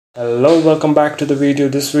Hello, welcome back to the video.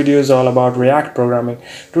 This video is all about React programming.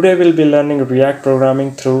 Today we'll be learning React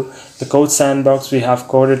programming through the code sandbox. We have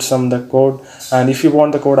coded some of the code, and if you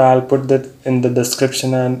want the code, I'll put that in the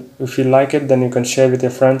description, and if you like it, then you can share with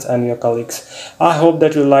your friends and your colleagues. I hope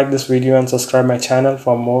that you like this video and subscribe my channel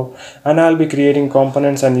for more, and I'll be creating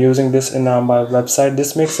components and using this in my website.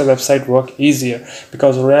 This makes the website work easier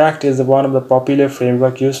because React is one of the popular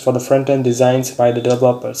framework used for the front-end designs by the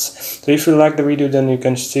developers. So if you like the video, then you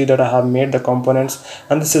can see that I have made the components,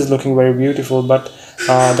 and this is looking very beautiful, but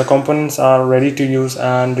the components are ready to use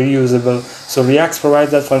and reusable. So React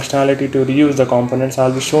provides that functionality to reuse the components.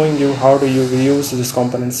 I'll be showing you how to reuse this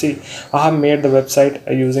component. See, I have made the website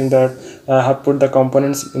using that. I have put the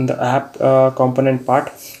components in the app component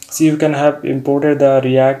part. So you can have imported the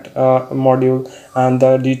React module and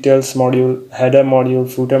the details module, header module,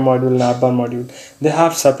 footer module, navbar module. They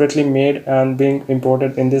have separately made and being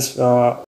imported in this